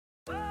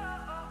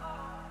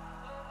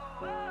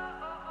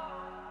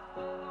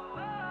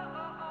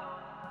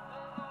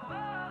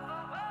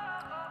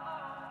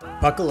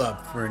Buckle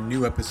up for a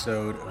new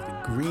episode of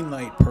the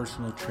Greenlight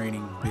Personal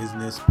Training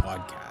Business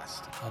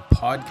Podcast, a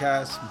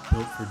podcast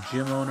built for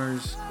gym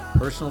owners,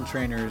 personal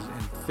trainers,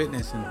 and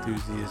fitness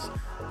enthusiasts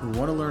who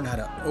want to learn how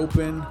to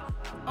open,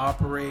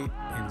 operate,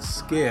 and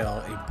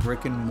scale a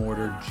brick and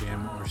mortar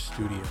gym or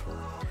studio.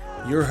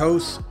 Your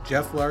hosts,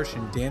 Jeff Larsch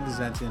and Dan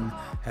DeZenton,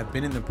 have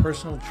been in the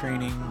personal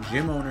training,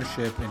 gym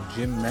ownership, and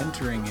gym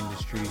mentoring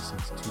industry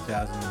since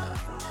 2009.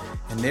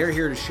 And they're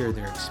here to share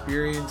their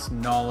experience,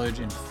 knowledge,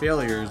 and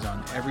failures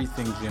on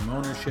everything gym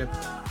ownership,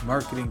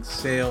 marketing,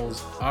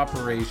 sales,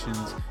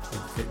 operations,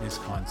 and fitness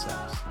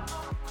concepts.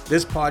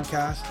 This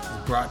podcast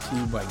is brought to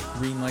you by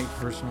Greenlight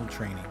Personal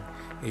Training,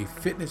 a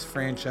fitness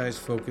franchise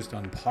focused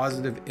on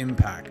positive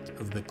impact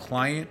of the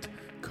client,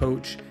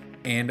 coach,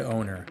 and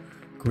owner.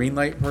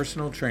 Greenlight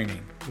Personal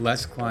Training,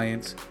 less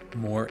clients,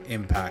 more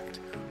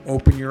impact.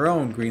 Open your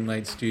own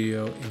Greenlight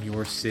studio in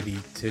your city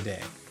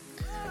today.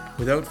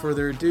 Without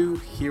further ado,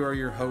 here are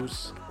your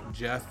hosts,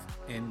 Jeff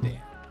and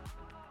Dan.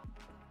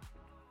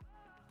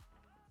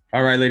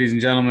 All right, ladies and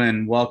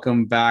gentlemen,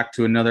 welcome back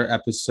to another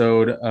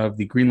episode of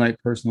the Greenlight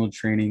Personal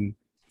Training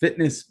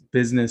Fitness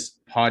Business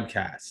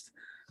Podcast.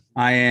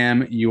 I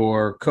am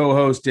your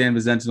co-host, Dan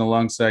DeZenton,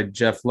 alongside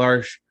Jeff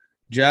Larsch.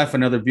 Jeff,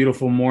 another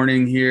beautiful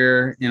morning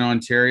here in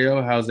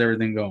Ontario. How's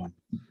everything going?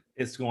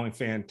 It's going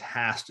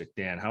fantastic,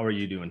 Dan. How are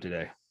you doing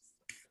today?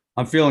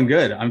 I'm feeling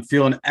good. I'm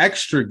feeling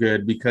extra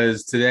good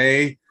because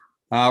today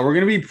we're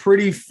going to be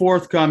pretty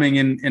forthcoming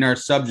in our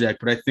subject,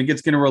 but I think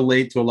it's going to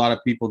relate to a lot of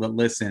people that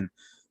listen.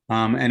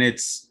 And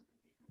it's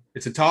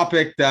a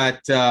topic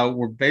that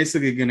we're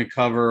basically going to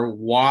cover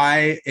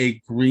why a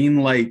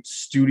Greenlight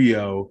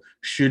studio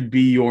should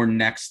be your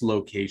next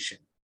location.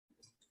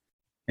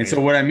 And so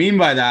what I mean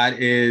by that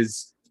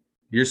is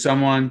you're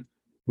someone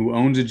who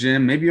owns a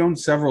gym, maybe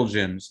owns several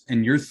gyms,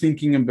 and you're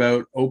thinking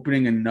about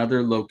opening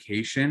another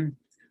location.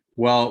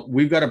 Well,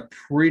 we've got a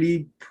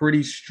pretty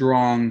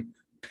strong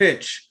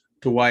pitch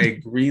to why a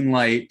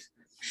Greenlight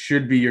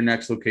should be your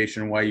next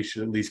location and why you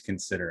should at least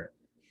consider it.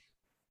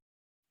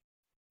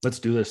 Let's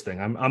do this thing.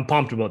 I'm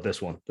pumped about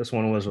this one. This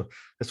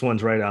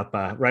one's right up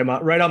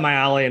my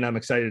alley, and I'm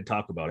excited to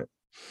talk about it.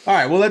 All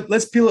right, well,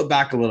 let's peel it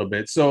back a little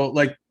bit. So,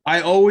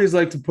 I always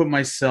like to put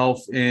myself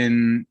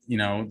in,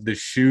 the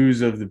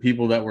shoes of the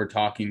people that we're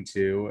talking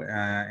to,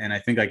 and I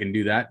think I can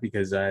do that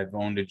because I've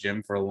owned a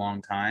gym for a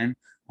long time,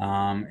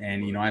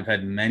 and I've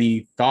had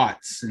many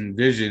thoughts and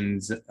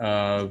visions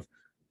of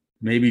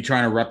maybe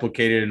trying to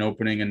replicate it and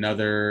opening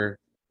another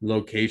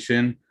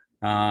location,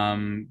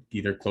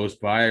 either close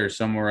by or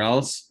somewhere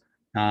else,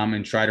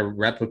 and try to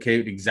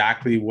replicate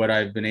exactly what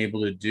I've been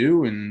able to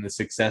do and the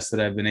success that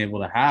I've been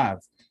able to have.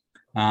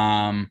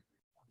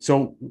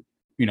 So,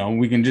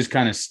 we can just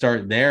kind of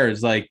start there.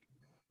 Is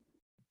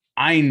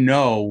I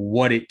know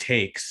what it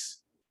takes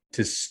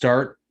to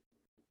start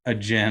a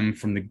gym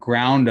from the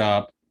ground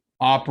up,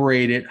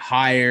 operate it,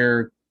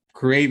 hire,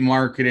 create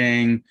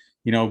marketing,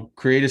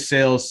 create a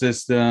sales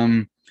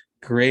system,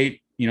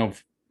 create,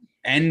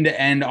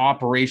 end-to-end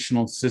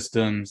operational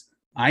systems.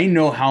 I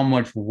know how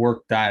much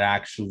work that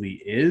actually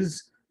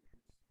is,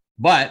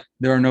 but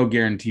there are no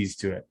guarantees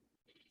to it,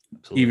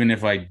 Absolutely. Even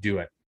if I do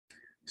it.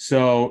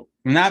 So,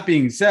 and that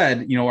being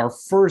said, our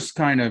first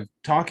kind of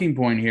talking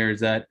point here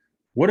is that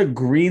what a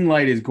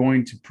Greenlight is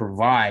going to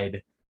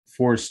provide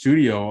for a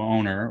studio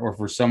owner or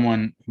for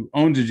someone who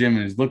owns a gym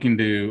and is looking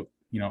to,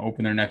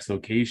 open their next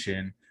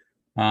location,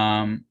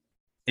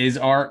 is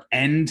our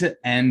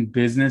end-to-end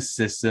business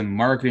system,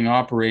 marketing,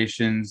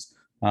 operations,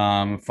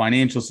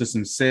 financial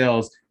system,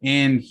 sales,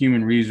 and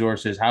human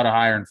resources, how to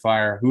hire and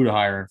fire, who to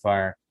hire and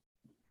fire,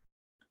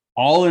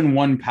 all in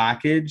one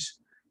package.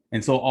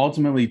 And so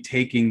ultimately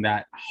taking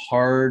that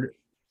hard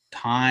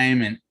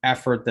time and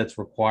effort that's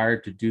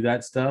required to do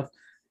that stuff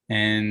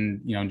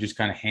and, just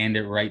kind of hand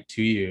it right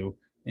to you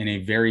in a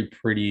very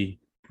pretty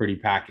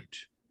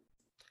package.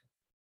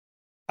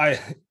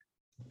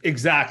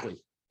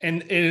 Exactly.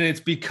 And it's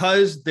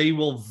because they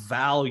will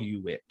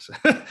value it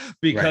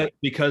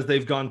because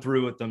they've gone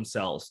through it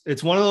themselves.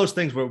 It's one of those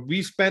things where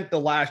we spent the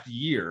last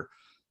year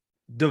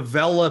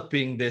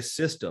developing this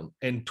system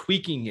and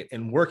tweaking it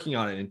and working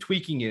on it and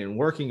tweaking it and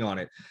working on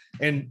it.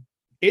 And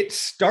it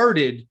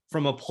started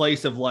from a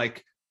place of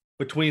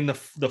between the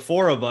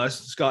four of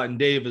us, Scott and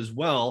Dave as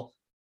well,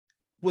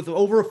 with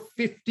over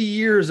 50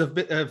 years of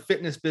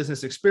fitness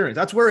business experience.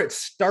 That's where it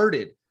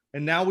started.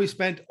 And now we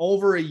spent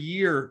over a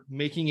year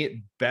making it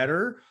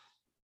better.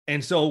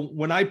 And so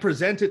when I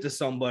present it to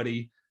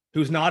somebody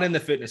who's not in the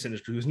fitness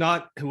industry,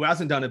 who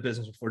hasn't done a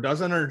business before,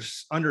 doesn't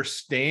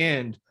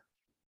understand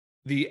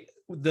the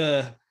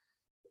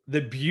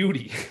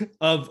beauty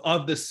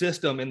of the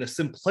system and the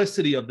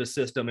simplicity of the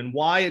system and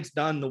why it's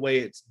done the way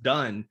it's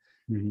done.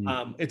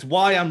 Mm-hmm. It's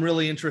why I'm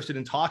really interested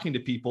in talking to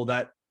people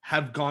that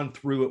have gone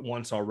through it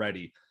once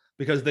already,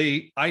 because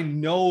I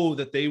know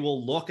that they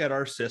will look at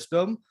our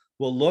system,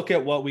 will look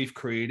at what we've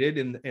created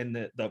and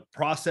the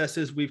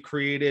processes we've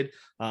created,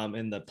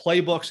 and the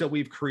playbooks that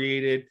we've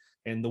created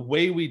and the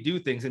way we do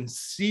things, and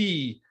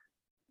see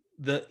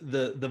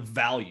the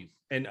value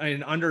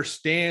and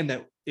understand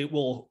that it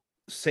will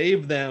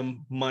save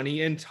them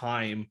money and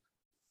time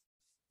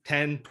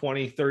 10,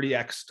 20,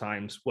 30x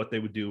times what they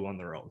would do on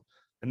their own.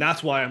 And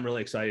that's why I'm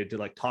really excited to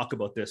like talk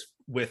about this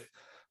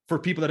for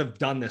people that have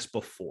done this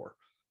before.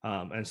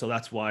 And so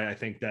that's why I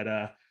think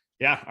that,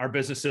 our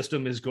business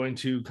system is going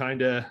to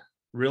kind of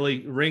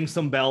really ring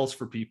some bells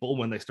for people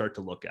when they start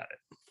to look at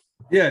it.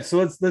 Yeah. So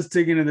let's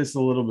dig into this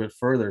a little bit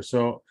further.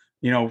 So,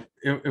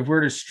 if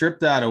we're to strip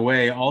that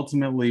away,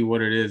 ultimately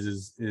what it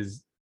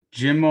is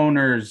gym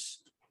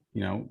owners,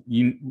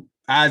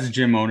 as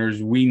gym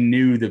owners, we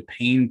knew the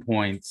pain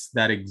points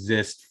that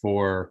exist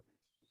for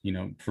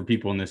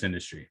people in this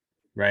industry,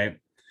 right?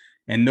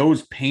 And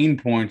those pain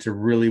points are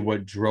really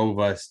what drove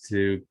us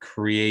to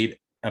create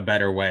a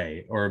better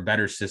way or a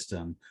better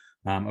system,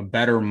 a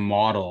better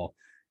model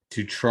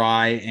to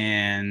try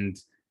and,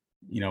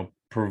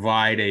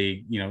 provide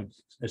a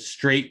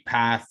straight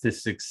path to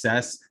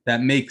success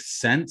that makes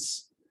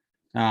sense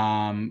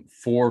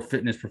for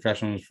fitness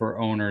professionals, for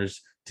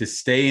owners to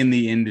stay in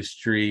the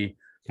industry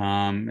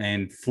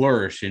and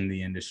flourish in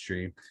the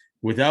industry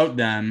without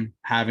them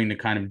having to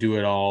kind of do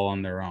it all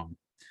on their own.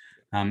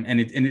 And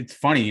it's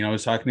funny, I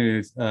was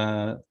talking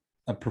to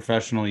a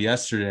professional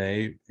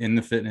yesterday in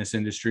the fitness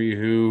industry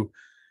who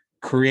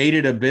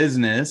created a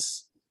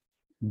business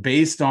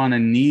based on a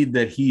need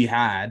that he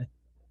had.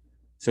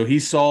 So he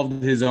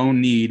solved his own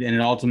need, and it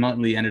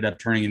ultimately ended up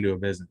turning into a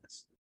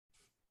business.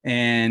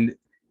 And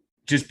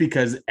just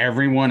because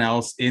everyone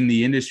else in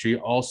the industry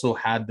also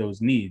had those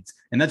needs.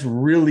 And that's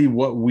really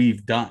what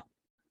we've done,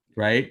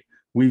 right?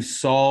 We've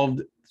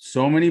solved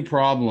so many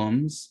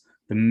problems.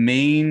 The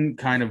main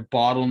kind of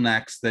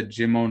bottlenecks that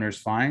gym owners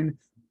find,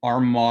 our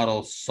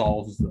model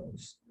solves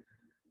those.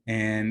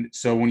 And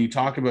so when you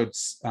talk about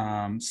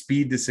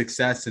speed to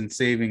success and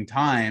saving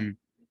time,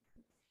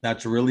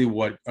 that's really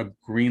what a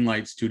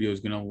Greenlight studio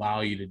is going to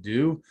allow you to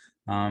do.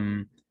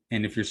 And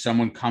if you're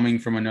someone coming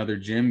from another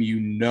gym,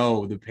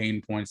 the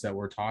pain points that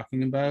we're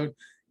talking about.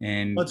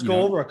 And let's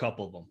go over a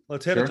couple of them.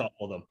 Let's hit a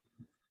couple of them.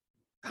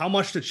 How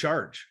much to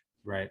charge?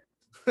 Right.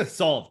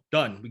 Solved.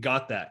 Done. We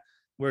got that.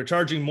 We're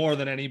charging more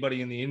than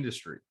anybody in the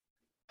industry.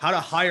 How to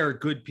hire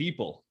good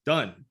people?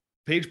 Done.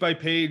 Page by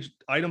page,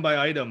 item by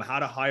item, how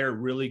to hire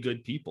really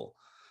good people.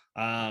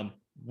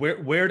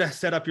 Where to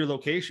set up your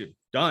location?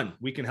 Done.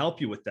 We can help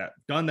you with that.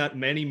 Done that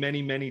many,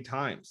 many, many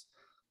times.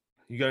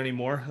 You got any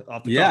more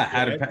off the top?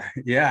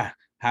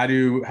 How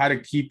to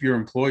keep your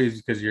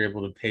employees because you're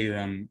able to pay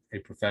them a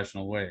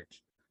professional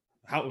wage.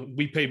 How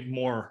we pay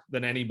more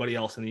than anybody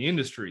else in the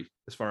industry,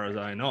 as far as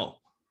I know.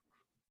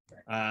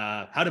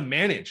 How to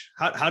manage,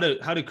 how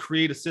to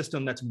create a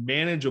system that's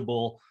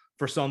manageable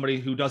for somebody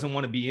who doesn't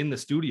want to be in the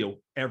studio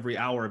every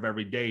hour of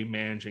every day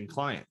managing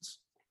clients.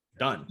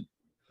 Done.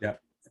 Yeah.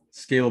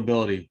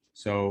 Scalability.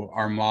 So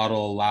our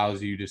model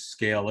allows you to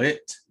scale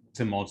it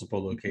to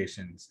multiple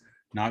locations,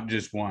 not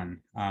just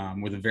one,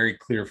 with a very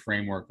clear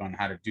framework on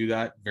how to do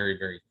that very,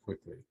 very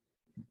quickly.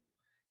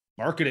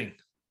 Marketing.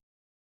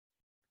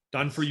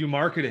 Done for you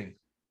marketing.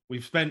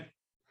 We've spent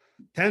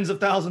tens of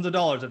thousands of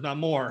dollars, if not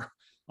more,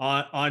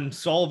 on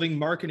solving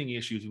marketing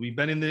issues. We've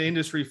been in the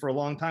industry for a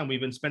long time. We've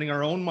been spending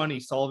our own money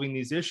solving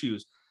these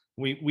issues.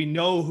 We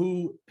know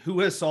who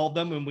has solved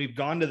them, and we've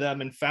gone to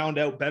them and found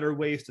out better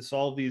ways to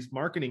solve these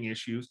marketing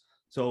issues.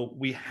 So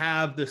we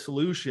have the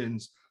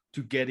solutions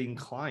to getting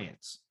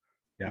clients.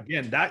 Yeah.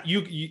 Again, that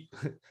you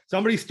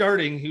somebody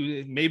starting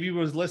who maybe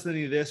was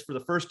listening to this for the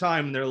first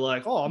time and they're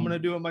like, oh, I'm going to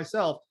do it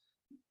myself.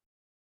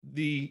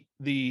 The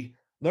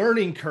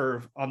learning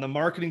curve on the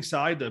marketing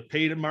side, the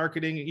paid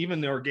marketing,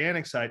 even the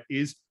organic side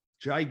is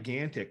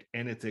gigantic,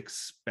 and it's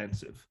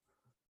expensive.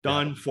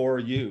 Done for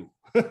you.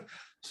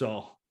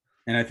 So,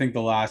 and I think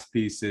the last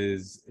piece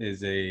is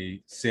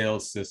a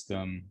sales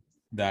system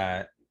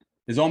that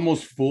is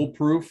almost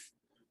foolproof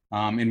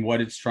in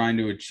what it's trying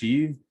to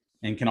achieve,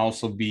 and can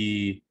also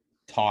be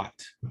taught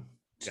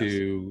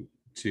to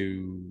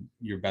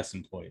your best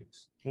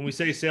employees. When we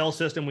say sales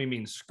system, we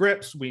mean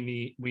scripts,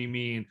 we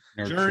mean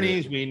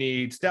journeys, we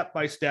need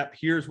step-by-step.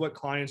 Here's what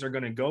clients are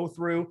going to go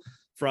through,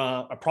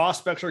 from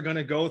prospects are going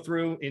to go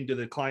through, into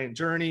the client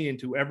journey,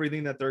 into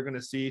everything that they're going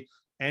to see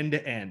end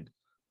to end.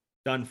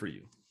 Done for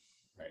you.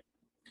 Right.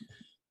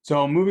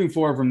 So moving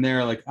forward from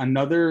there, like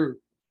another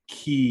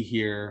key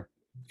here,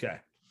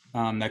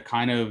 that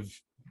kind of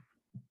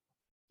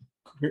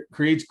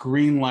creates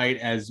Greenlight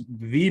as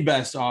the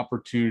best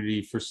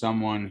opportunity for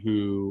someone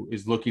who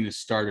is looking to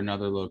start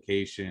another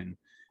location,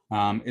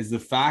 is the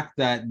fact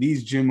that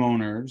these gym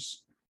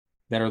owners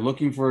that are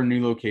looking for a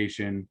new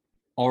location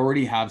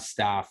already have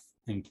staff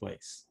in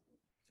place.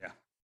 Yeah,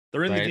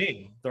 they're in the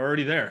game. They're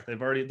already there.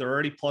 They're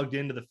already plugged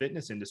into the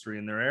fitness industry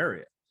in their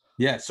area.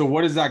 Yeah. So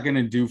what is that going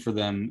to do for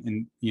them?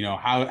 And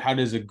how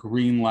does a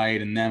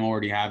Greenlight and them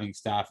already having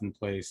staff in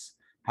place,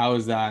 how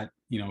is that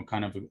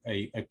kind of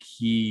a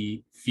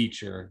key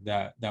feature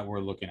that we're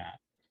looking at?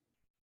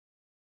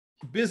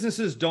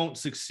 Businesses don't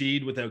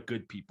succeed without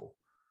good people.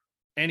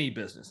 Any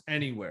business,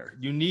 anywhere.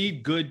 You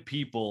need good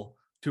people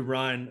to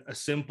run a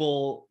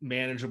simple,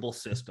 manageable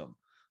system.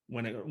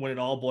 when it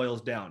all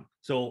boils down.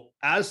 So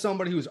as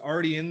somebody who's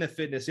already in the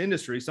fitness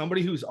industry,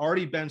 somebody who's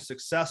already been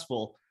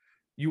successful,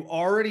 you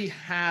already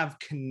have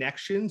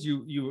connections.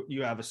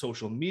 You have a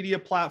social media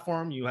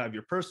platform, you have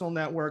your personal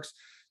networks,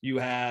 you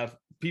have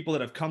people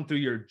that have come through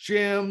your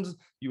gyms,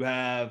 you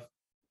have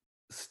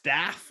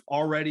staff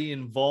already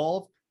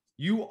involved.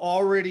 You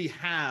already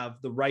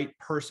have the right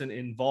person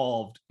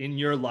involved in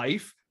your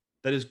life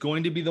that is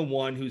going to be the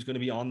one who's going to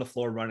be on the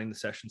floor running the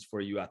sessions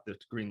for you at the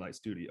Greenlight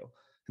studio.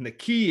 And the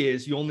key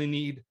is you only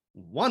need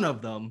one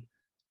of them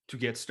to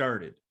get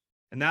started.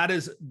 And that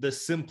is the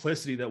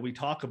simplicity that we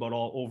talk about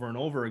all over and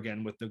over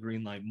again with the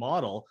Greenlight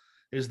model,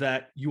 is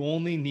that you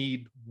only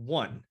need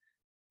one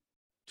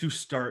to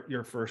start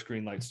your first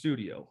Greenlight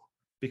studio,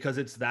 because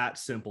it's that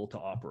simple to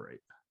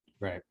operate.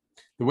 Right.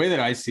 The way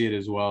that I see it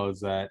as well is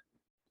that,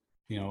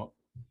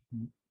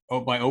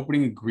 by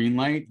opening a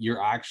Greenlight,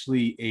 you're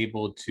actually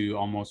able to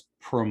almost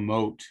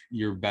promote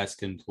your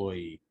best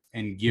employee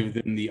and give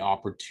them the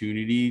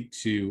opportunity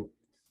to,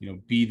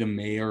 be the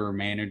mayor or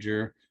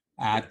manager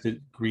at the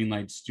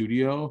Greenlight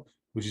studio,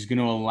 which is going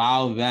to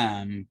allow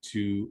them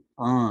to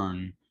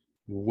earn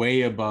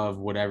way above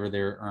whatever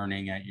they're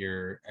earning at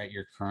your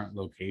current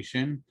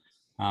location.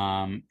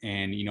 And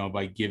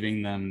by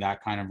giving them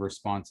that kind of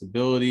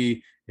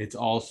responsibility, it's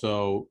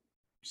also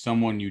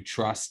someone you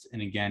trust.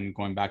 And again,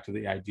 going back to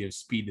the idea of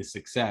speed to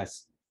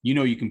success,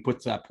 you can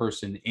put that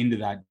person into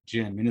that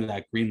gym, into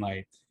that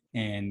Greenlight,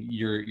 and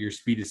your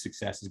speed to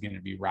success is going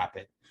to be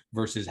rapid,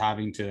 versus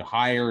having to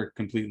hire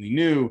completely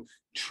new,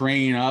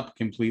 train up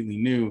completely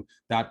new.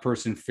 That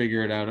person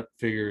figure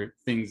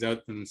things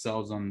out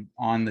themselves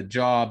on the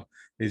job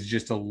is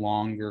just a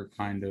longer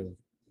kind of,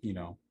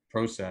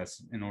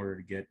 process in order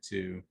to get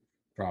to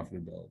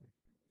profitability.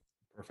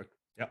 Perfect.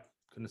 Yep.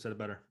 Couldn't have said it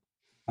better.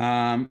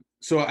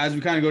 So as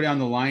we kind of go down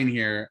the line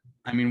here,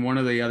 one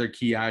of the other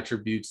key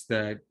attributes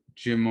that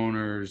gym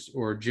owners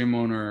or gym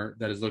owner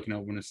that is looking to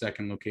open a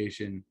second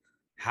location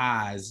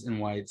has, and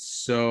why it's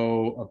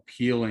so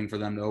appealing for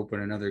them to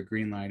open another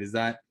Greenlight, is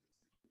that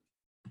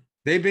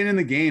they've been in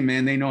the game,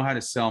 man. They know how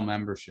to sell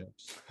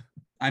memberships.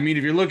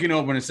 If you're looking to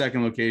open a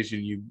second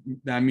location,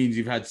 that means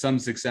you've had some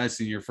success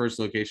in your first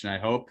location, I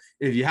hope.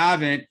 If you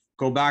haven't,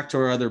 go back to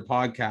our other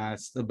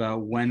podcast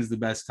about when's the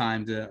best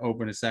time to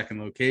open a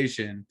second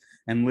location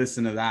and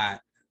listen to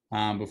that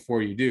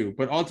before you do.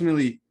 But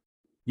ultimately,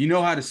 you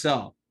know how to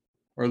sell,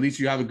 or at least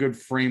you have a good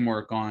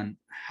framework on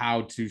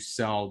how to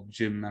sell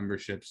gym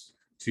memberships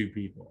to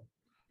people.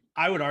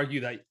 I would argue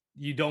that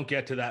you don't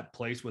get to that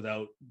place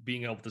without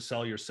being able to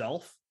sell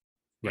yourself,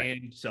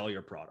 right, and sell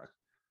your product.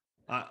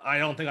 I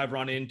don't think I've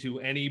run into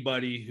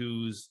anybody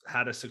who's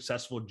had a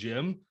successful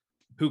gym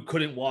who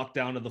couldn't walk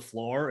down to the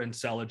floor and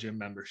sell a gym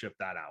membership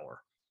that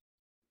hour.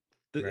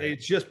 Right.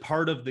 It's just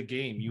part of the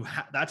game.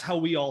 That's how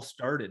we all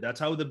started. That's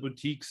how the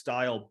boutique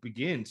style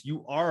begins.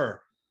 You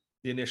are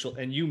the initial,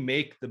 and you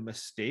make the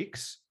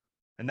mistakes.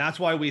 And that's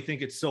why we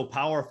think it's so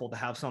powerful to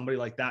have somebody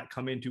like that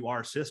come into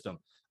our system,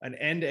 an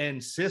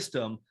end-to-end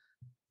system,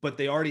 but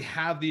they already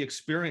have the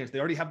experience. They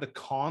already have the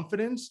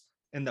confidence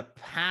and the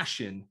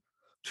passion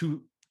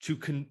to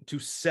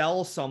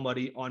sell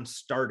somebody on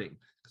starting.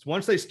 Because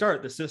once they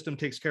start, the system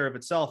takes care of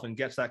itself and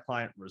gets that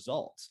client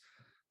results.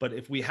 But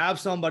if we have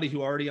somebody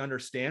who already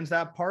understands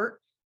that part,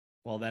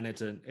 well, then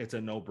it's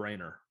a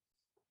no-brainer.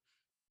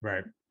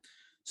 Right.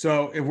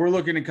 So if we're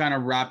looking to kind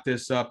of wrap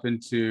this up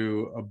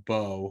into a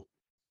bow,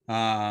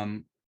 how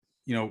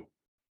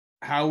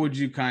would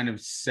you kind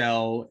of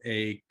sell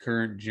a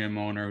current gym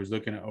owner who's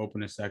looking to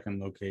open a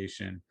second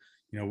location?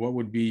 What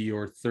would be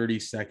your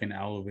 30-second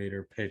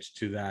elevator pitch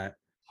to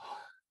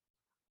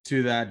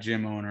that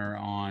gym owner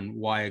on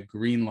why a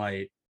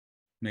Greenlight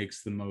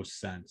makes the most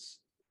sense?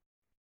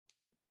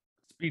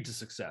 Speed to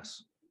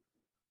success.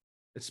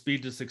 It's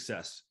speed to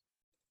success.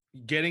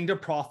 Getting to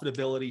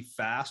profitability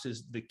fast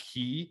is the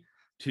key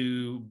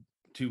to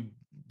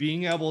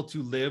being able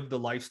to live the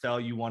lifestyle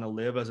you want to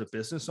live as a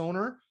business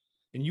owner.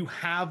 And you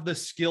have the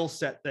skill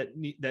set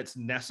that's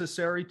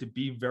necessary to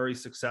be very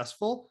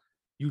successful.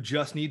 You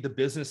just need the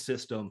business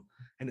system.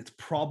 And it's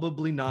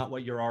probably not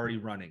what you're already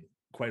running,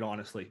 quite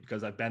honestly,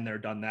 because I've been there,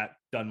 done that,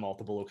 done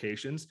multiple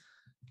locations.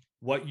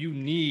 What you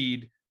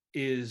need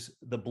is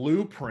the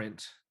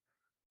blueprint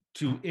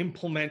to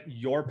implement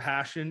your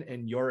passion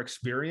and your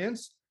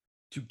experience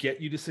to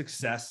get you to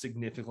success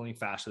significantly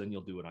faster than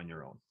you'll do it on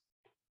your own.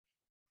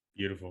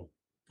 Beautiful.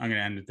 I'm going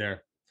to end it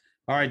there.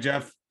 All right,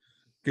 Jeff.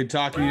 Good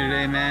talking to you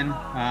today, man.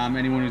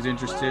 Anyone who's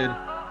interested,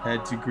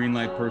 head to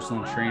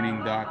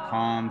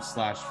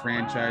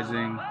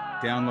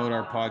greenlightpersonaltraining.com/franchising. Download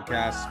our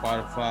podcast,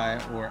 Spotify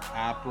or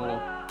Apple,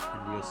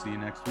 and we'll see you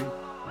next week.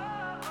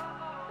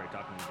 Great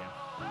talking to you again.